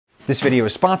This video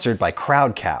is sponsored by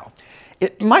Crowd Cow.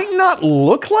 It might not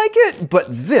look like it, but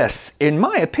this, in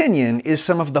my opinion, is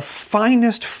some of the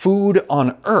finest food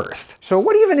on earth. So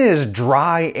what even is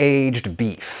dry-aged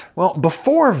beef? Well,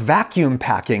 before vacuum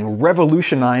packing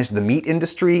revolutionized the meat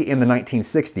industry in the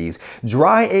 1960s,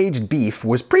 dry-aged beef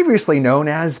was previously known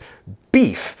as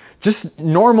beef. Just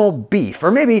normal beef,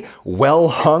 or maybe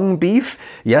well-hung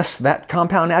beef. Yes, that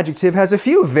compound adjective has a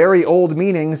few very old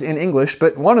meanings in English,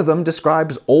 but one of them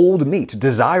describes old meat,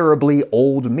 desirably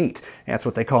old meat. That's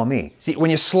what they call me. See, when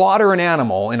you slaughter an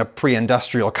animal in a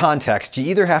pre-industrial context, you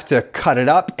either have to cut it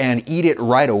up and eat it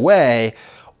right away,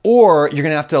 or you're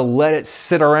gonna have to let it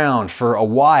sit around for a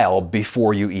while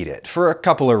before you eat it, for a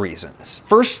couple of reasons.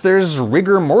 First, there's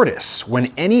rigor mortis.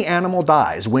 When any animal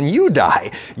dies, when you die,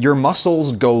 your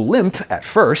muscles go limp at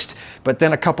first, but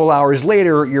then a couple hours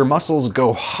later, your muscles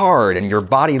go hard and your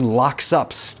body locks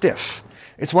up stiff.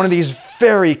 It's one of these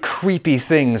very creepy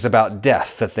things about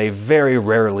death that they very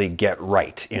rarely get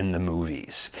right in the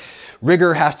movies.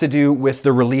 Rigor has to do with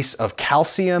the release of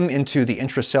calcium into the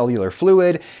intracellular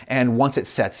fluid, and once it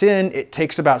sets in, it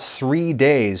takes about 3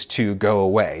 days to go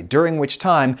away, during which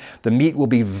time the meat will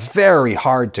be very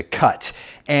hard to cut,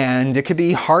 and it could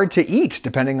be hard to eat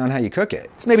depending on how you cook it.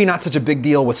 It's maybe not such a big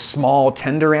deal with small,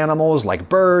 tender animals like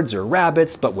birds or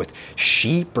rabbits, but with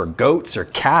sheep or goats or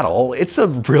cattle, it's a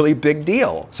really big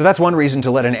deal. So that's one reason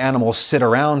to let an animal sit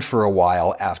around for a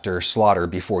while after slaughter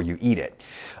before you eat it.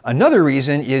 Another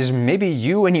reason is maybe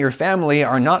you and your family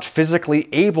are not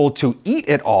physically able to eat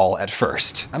it all at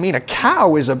first. I mean, a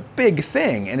cow is a big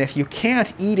thing, and if you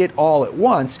can't eat it all at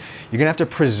once, you're gonna have to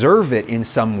preserve it in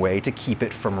some way to keep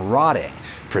it from rotting.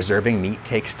 Preserving meat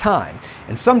takes time.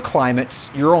 In some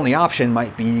climates, your only option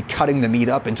might be cutting the meat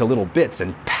up into little bits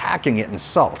and packing it in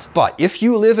salt. But if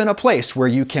you live in a place where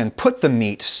you can put the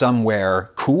meat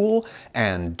somewhere cool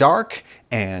and dark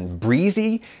and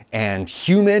breezy and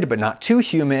humid, but not too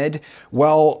humid,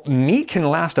 well, meat can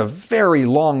last a very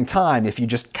long time if you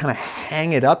just kind of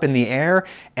hang it up in the air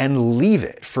and leave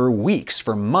it for weeks,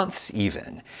 for months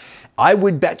even. I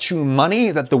would bet you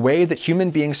money that the way that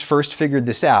human beings first figured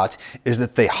this out is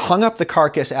that they hung up the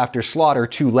carcass after slaughter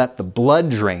to let the blood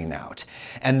drain out.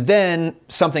 And then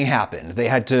something happened. They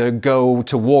had to go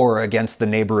to war against the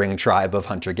neighboring tribe of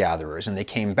hunter-gatherers, and they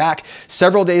came back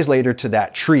several days later to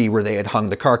that tree where they had hung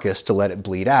the carcass to let it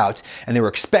bleed out, and they were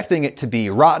expecting it to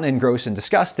be rotten and gross and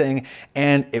disgusting,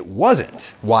 and it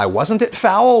wasn't. Why wasn't it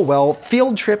foul? Well,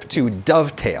 field trip to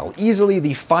Dovetail, easily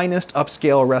the finest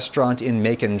upscale restaurant in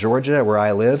Macon, Georgia, where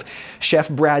I live. Chef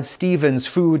Brad Stevens'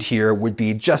 food here would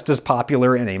be just as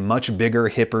popular in a much bigger,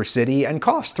 hipper city and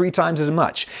cost 3 times as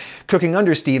much. Cooking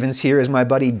under Stevens here is my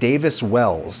buddy Davis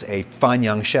Wells, a fine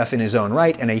young chef in his own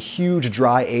right and a huge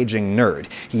dry aging nerd.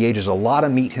 He ages a lot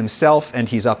of meat himself, and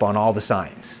he's up on all the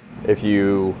science. If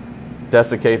you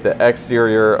desiccate the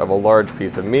exterior of a large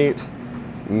piece of meat,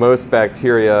 most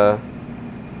bacteria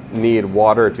need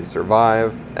water to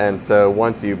survive, and so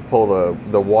once you pull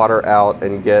the water out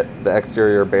and get the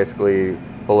exterior basically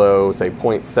below, say,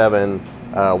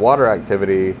 0.7 water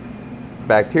activity,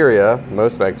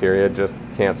 most bacteria just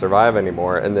can't survive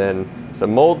anymore, and then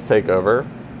some molds take over,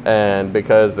 and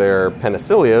because they're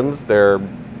penicilliums, they're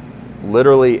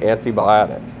literally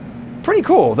antibiotic. Pretty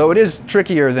cool, though it is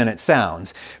trickier than it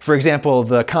sounds. For example,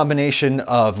 the combination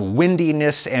of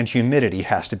windiness and humidity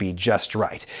has to be just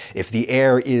right. If the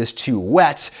air is too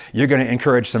wet, you're going to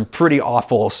encourage some pretty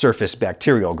awful surface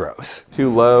bacterial growth.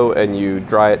 Too low and you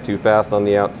dry it too fast on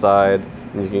the outside,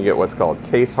 and you can get what's called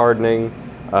case hardening,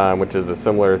 which is a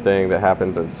similar thing that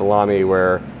happens in salami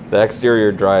where the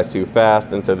exterior dries too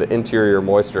fast and so the interior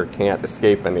moisture can't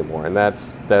escape anymore, and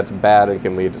that's bad and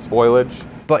can lead to spoilage.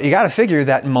 But you gotta figure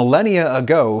that millennia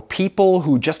ago, people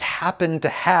who just happened to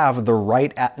have the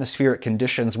right atmospheric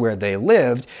conditions where they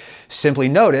lived simply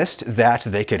noticed that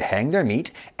they could hang their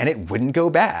meat and it wouldn't go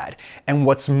bad. And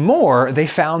what's more, they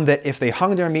found that if they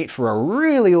hung their meat for a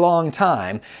really long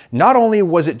time, not only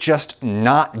was it just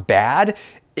not bad,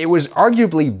 it was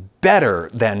arguably better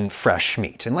than fresh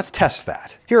meat, and let's test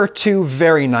that. Here are 2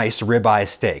 very nice ribeye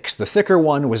steaks. The thicker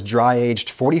one was dry-aged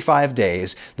 45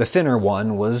 days, the thinner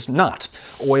one was not.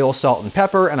 Oil, salt, and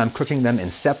pepper, and I'm cooking them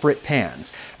in separate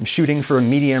pans. I'm shooting for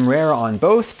medium rare on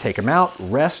both, take them out,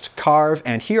 rest, carve,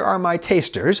 and here are my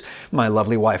tasters, my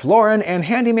lovely wife Lauren and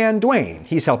handyman Dwayne.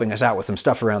 He's helping us out with some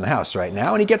stuff around the house right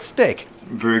now, and he gets steak.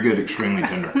 Very good, extremely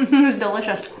tender. It's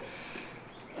delicious.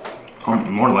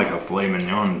 More like a filet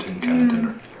mignon kind of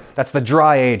tender. That's the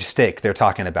dry-aged steak they're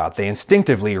talking about. They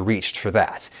instinctively reached for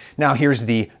that. Now here's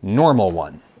the normal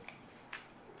one.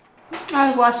 That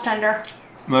was less tender.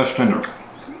 Less tender.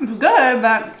 Good,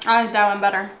 but I like that one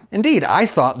better. Indeed, I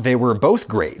thought they were both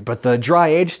great, but the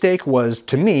dry-aged steak was,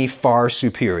 to me, far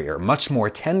superior. Much more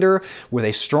tender, with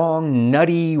a strong,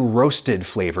 nutty, roasted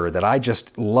flavor that I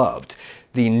just loved.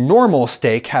 The normal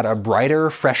steak had a brighter,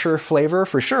 fresher flavor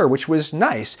for sure, which was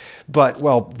nice, but,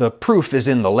 well, the proof is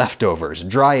in the leftovers.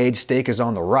 Dry-aged steak is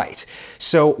on the right.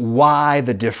 So why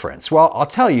the difference? Well, I'll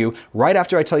tell you right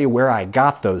after I tell you where I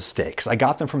got those steaks. I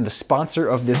got them from the sponsor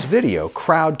of this video,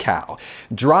 Crowd Cow.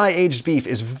 Dry-aged beef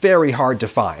is very hard to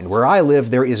find. Where I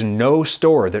live, there is no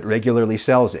store that regularly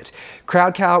sells it.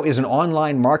 Crowd Cow is an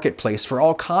online marketplace for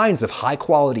all kinds of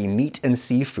high-quality meat and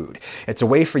seafood. It's a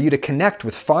way for you to connect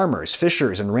with farmers, fishers,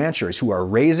 and ranchers who are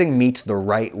raising meat the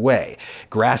right way.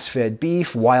 Grass-fed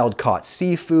beef, wild-caught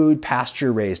seafood,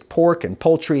 pasture-raised pork and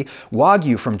poultry,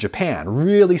 Wagyu from Japan,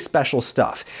 really special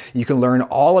stuff. You can learn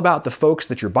all about the folks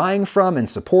that you're buying from and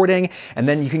supporting, and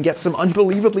then you can get some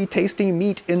unbelievably tasty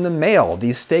meat in the mail.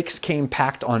 These steaks came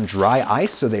packed on dry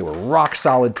ice, so they were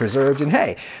rock-solid preserved, and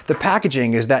hey, the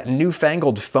packaging is that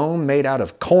newfangled foam made out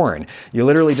of corn. You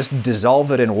literally just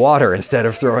dissolve it in water instead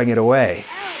of throwing it away.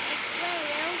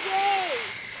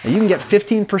 Now you can get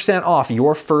 15% off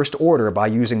your first order by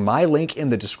using my link in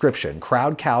the description,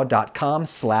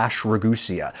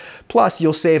 crowdcow.com/Ragusia. Plus,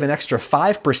 you'll save an extra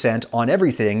 5% on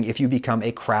everything if you become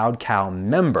a Crowd Cow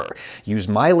member. Use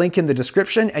my link in the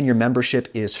description and your membership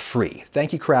is free.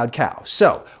 Thank you, Crowd Cow.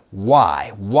 So,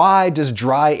 why? Why does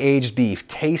dry-aged beef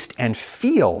taste and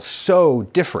feel so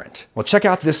different? Well, check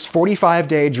out this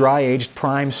 45-day dry-aged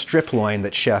prime strip loin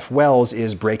that Chef Wells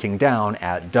is breaking down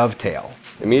at Dovetail.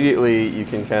 Immediately, you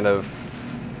can kind of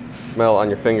smell on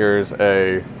your fingers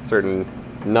a certain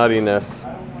nuttiness,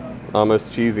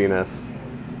 almost cheesiness.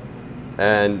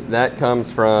 And that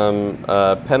comes from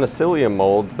penicillium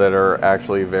molds that are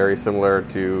actually very similar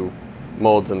to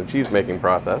molds in the cheese-making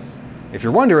process. If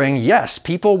you're wondering, yes,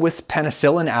 people with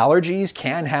penicillin allergies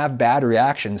can have bad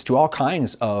reactions to all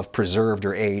kinds of preserved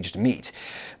or aged meat.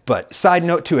 But side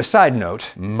note to a side note,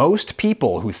 most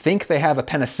people who think they have a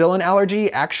penicillin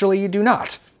allergy actually do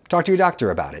not. Talk to your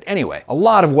doctor about it. Anyway, a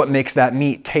lot of what makes that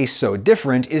meat taste so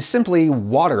different is simply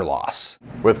water loss.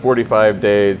 With 45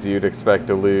 days, you'd expect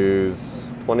to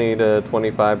lose 20 to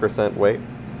 25% weight.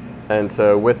 And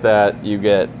so with that, you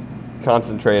get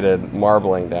concentrated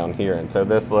marbling down here. And so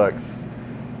this looks,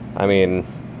 I mean,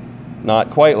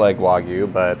 not quite like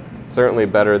Wagyu, but certainly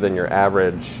better than your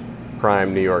average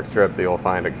prime New York strip that you'll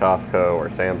find at Costco or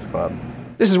Sam's Club.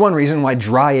 This is one reason why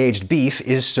dry-aged beef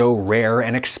is so rare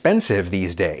and expensive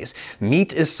these days.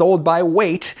 Meat is sold by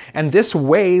weight, and this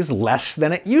weighs less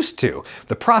than it used to.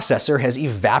 The processor has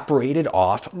evaporated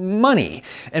off money.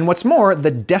 And what's more, the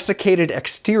desiccated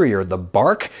exterior, the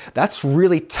bark, that's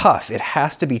really tough. It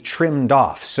has to be trimmed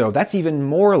off, so that's even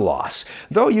more loss,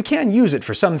 though you can use it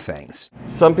for some things.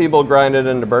 Some people grind it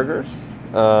into burgers.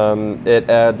 It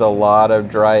adds a lot of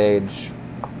dry-aged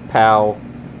pow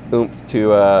oomph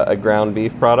to a ground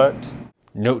beef product.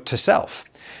 Note to self.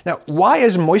 Now, why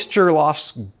is moisture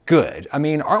loss good? I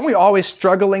mean, aren't we always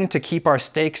struggling to keep our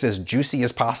steaks as juicy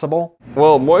as possible?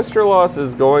 Well, moisture loss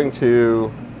is going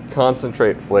to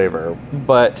concentrate flavor,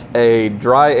 but a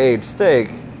dry-aged steak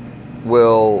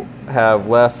will have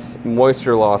less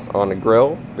moisture loss on a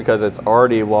grill because it's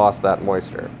already lost that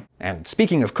moisture. And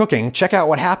speaking of cooking, check out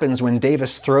what happens when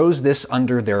Davis throws this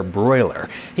under their broiler.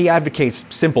 He advocates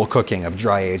simple cooking of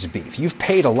dry-aged beef. You've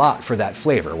paid a lot for that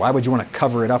flavor. Why would you want to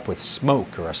cover it up with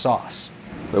smoke or a sauce?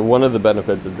 So one of the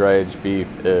benefits of dry-aged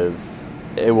beef is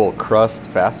it will crust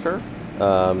faster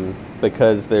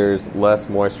because there's less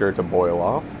moisture to boil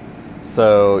off.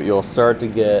 So you'll start to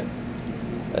get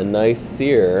a nice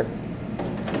sear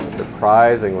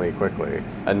surprisingly quickly.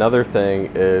 Another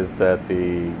thing is that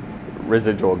the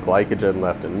residual glycogen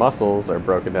left in muscles are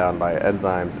broken down by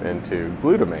enzymes into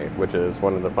glutamate, which is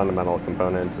one of the fundamental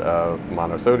components of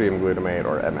monosodium glutamate,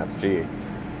 or MSG.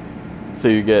 So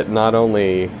you get not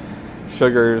only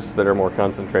sugars that are more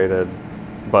concentrated,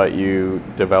 but you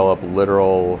develop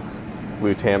literal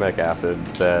glutamic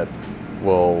acids that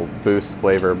will boost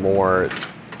flavor more.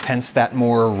 Hence that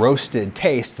more roasted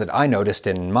taste that I noticed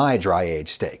in my dry-aged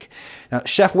steak. Now,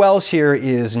 Chef Wells here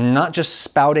is not just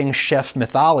spouting chef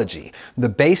mythology. The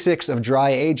basics of dry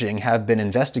aging have been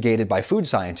investigated by food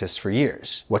scientists for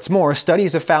years. What's more,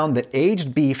 studies have found that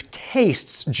aged beef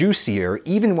tastes juicier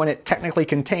even when it technically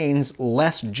contains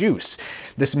less juice.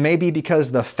 This may be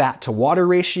because the fat-to-water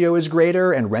ratio is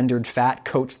greater and rendered fat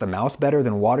coats the mouth better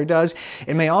than water does.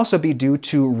 It may also be due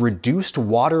to reduced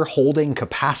water holding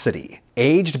capacity.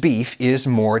 Aged beef is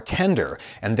more tender,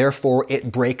 and therefore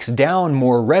it breaks down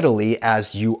more readily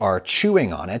as you are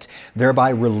chewing on it, thereby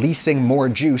releasing more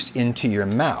juice into your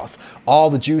mouth. All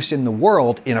the juice in the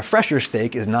world in a fresher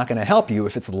steak is not going to help you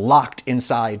if it's locked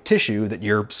inside tissue that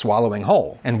you're swallowing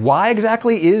whole. And why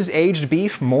exactly is aged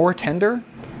beef more tender?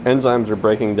 Enzymes are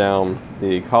breaking down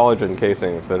the collagen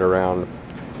casings that are around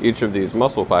each of these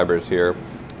muscle fibers here,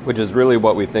 which is really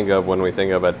what we think of when we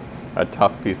think of a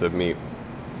tough piece of meat.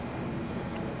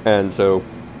 And so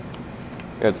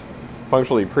it's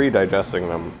functionally pre-digesting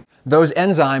them. Those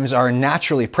enzymes are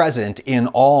naturally present in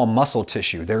all muscle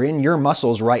tissue. They're in your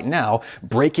muscles right now,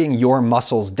 breaking your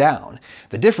muscles down.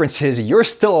 The difference is you're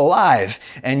still alive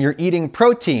and you're eating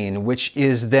protein, which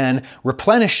is then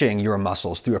replenishing your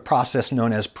muscles through a process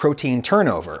known as protein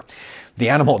turnover. The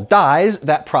animal dies,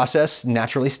 that process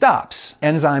naturally stops.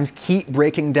 Enzymes keep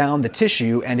breaking down the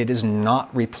tissue and it is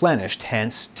not replenished,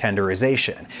 hence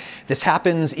tenderization. This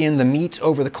happens in the meat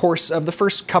over the course of the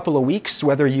first couple of weeks,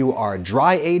 whether you are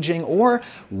dry aging or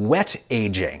wet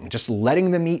aging, just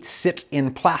letting the meat sit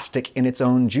in plastic in its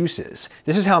own juices.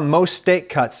 This is how most steak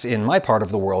cuts, in my part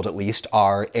of the world at least,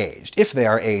 are aged, if they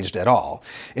are aged at all.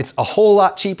 It's a whole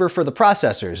lot cheaper for the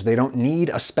processors. They don't need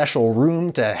a special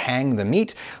room to hang the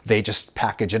meat. They just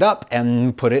package it up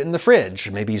and put it in the fridge.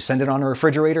 Maybe send it on a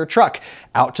refrigerator truck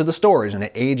out to the stores and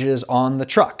it ages on the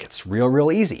truck. It's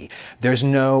real easy. There's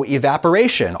no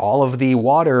evaporation. All of the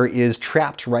water is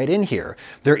trapped right in here.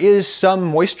 There is some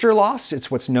moisture loss.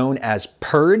 It's what's known as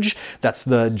purge. That's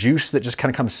the juice that just kind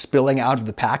of comes spilling out of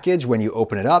the package when you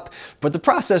open it up. But the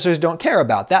processors don't care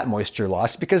about that moisture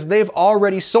loss because they've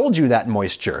already sold you that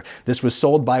moisture. This was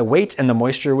sold by weight and the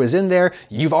moisture was in there.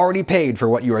 You've already paid for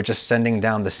what you are just sending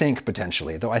down the sink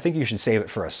potentially, though I think you should save it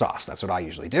for a sauce. That's what I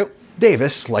usually do.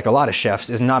 Davis, like a lot of chefs,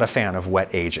 is not a fan of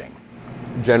wet aging.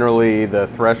 Generally, the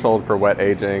threshold for wet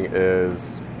aging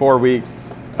is 4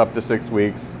 weeks up to 6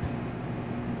 weeks.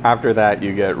 After that,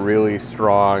 you get really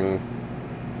strong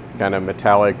kind of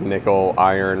metallic nickel,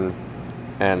 iron,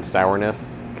 and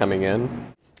sourness coming in.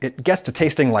 It gets to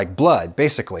tasting like blood,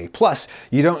 basically. Plus,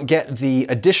 you don't get the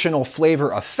additional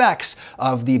flavor effects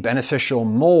of the beneficial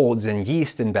molds and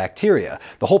yeast and bacteria.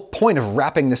 The whole point of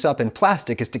wrapping this up in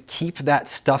plastic is to keep that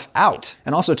stuff out,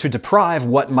 and also to deprive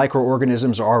what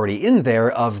microorganisms are already in there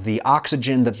of the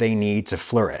oxygen that they need to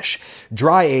flourish.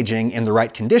 Dry aging in the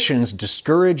right conditions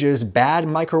discourages bad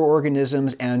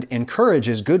microorganisms and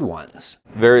encourages good ones.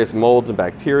 Various molds and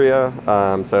bacteria,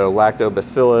 so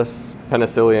lactobacillus,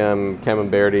 penicillium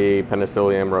camemberti,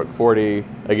 penicillium roqueforti.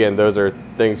 Again, those are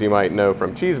things you might know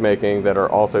from cheese making that are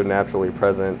also naturally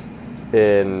present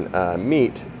in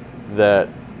meat that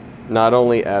not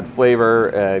only add flavor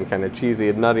and kind of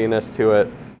cheesy nuttiness to it,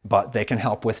 but they can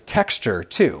help with texture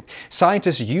too.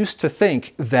 Scientists used to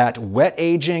think that wet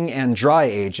aging and dry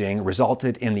aging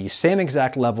resulted in the same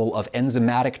exact level of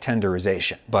enzymatic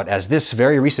tenderization. But as this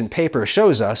very recent paper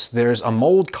shows us, there's a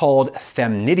mold called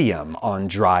Thamnidium on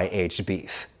dry aged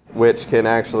beef, which can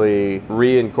actually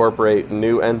reincorporate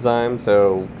new enzymes,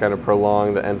 so kind of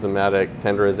prolong the enzymatic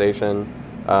tenderization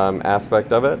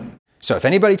aspect of it. So if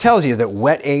anybody tells you that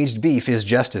wet-aged beef is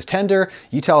just as tender,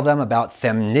 you tell them about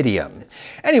Thamnidium.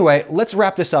 Anyway, let's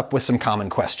wrap this up with some common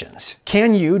questions.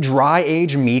 Can you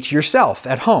dry-age meat yourself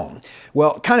at home?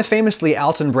 Well, kind of famously,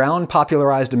 Alton Brown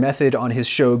popularized a method on his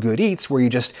show Good Eats where you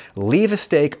just leave a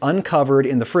steak uncovered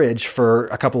in the fridge for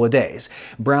a couple of days.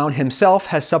 Brown himself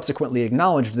has subsequently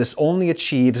acknowledged this only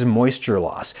achieves moisture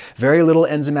loss, very little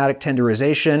enzymatic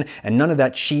tenderization, and none of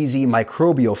that cheesy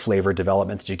microbial flavor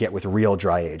development that you get with real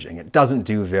dry aging. It doesn't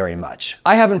do very much.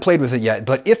 I haven't played with it yet,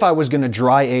 but if I was going to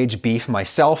dry age beef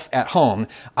myself at home,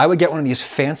 I would get one of these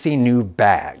fancy new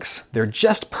bags. They're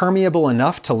just permeable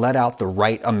enough to let out the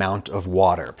right amount of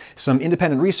water. Some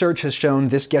independent research has shown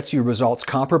this gets you results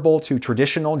comparable to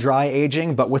traditional dry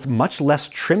aging, but with much less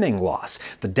trimming loss.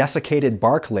 The desiccated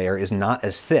bark layer is not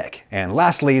as thick. And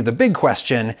lastly, the big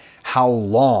question, how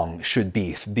long should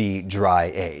beef be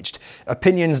dry aged?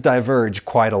 Opinions diverge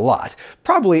quite a lot,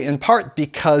 probably in part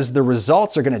because the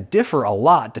results are going to differ a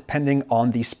lot depending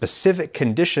on the specific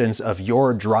conditions of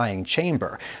your drying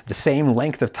chamber. The same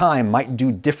length of time might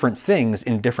do different things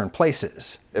in different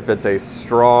places. If it's a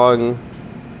strong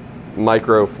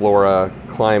microflora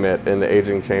climate in the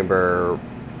aging chamber,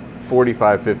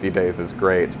 45-50 days is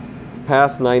great.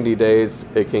 Past 90 days,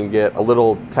 it can get a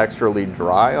little texturally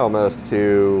dry, almost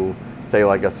to, say,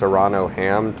 like a Serrano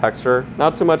ham texture.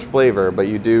 Not so much flavor, but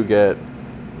you do get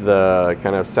the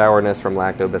kind of sourness from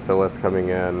lactobacillus coming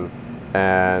in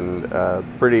and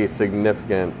pretty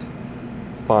significant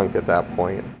funk at that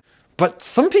point. But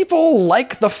some people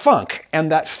like the funk,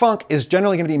 and that funk is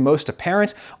generally going to be most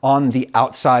apparent on the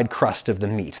outside crust of the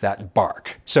meat, that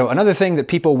bark. So another thing that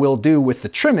people will do with the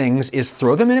trimmings is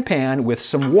throw them in a pan with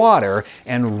some water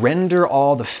and render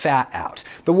all the fat out.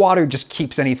 The water just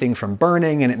keeps anything from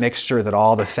burning, and it makes sure that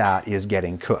all the fat is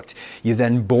getting cooked. You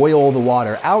then boil the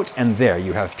water out, and there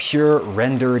you have pure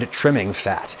rendered trimming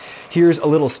fat. Here's a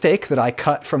little steak that I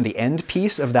cut from the end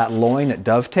piece of that loin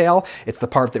dovetail. It's the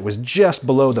part that was just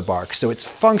below the bark, so it's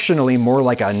functionally more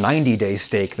like a 90-day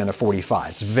steak than a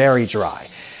 45. It's very dry.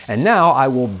 And now I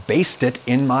will baste it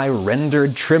in my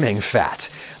rendered trimming fat.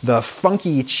 The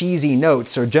funky, cheesy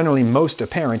notes are generally most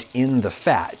apparent in the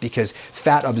fat because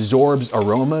fat absorbs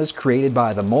aromas created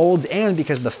by the molds and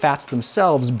because the fats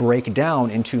themselves break down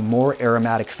into more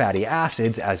aromatic fatty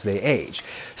acids as they age.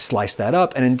 Slice that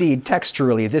up, and indeed,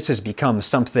 texturally, this has become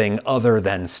something other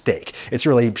than steak. It's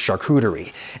really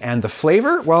charcuterie. And the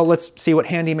flavor? Well, let's see what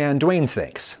handyman Dwayne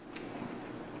thinks.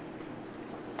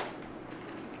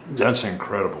 That's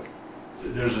incredible.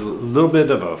 There's a little bit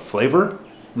of a flavor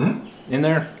in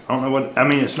there. I don't know what, I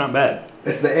mean, it's not bad.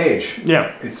 It's the age.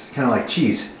 Yeah. It's kind of like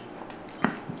cheese.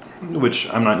 Which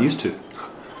I'm not used to.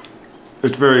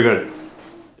 It's very good.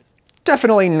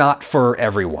 Definitely not for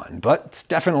everyone, but it's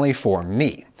definitely for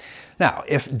me. Now,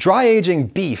 if dry aging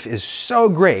beef is so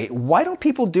great, why don't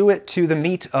people do it to the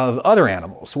meat of other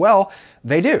animals? Well,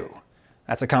 they do.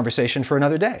 That's a conversation for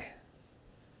another day.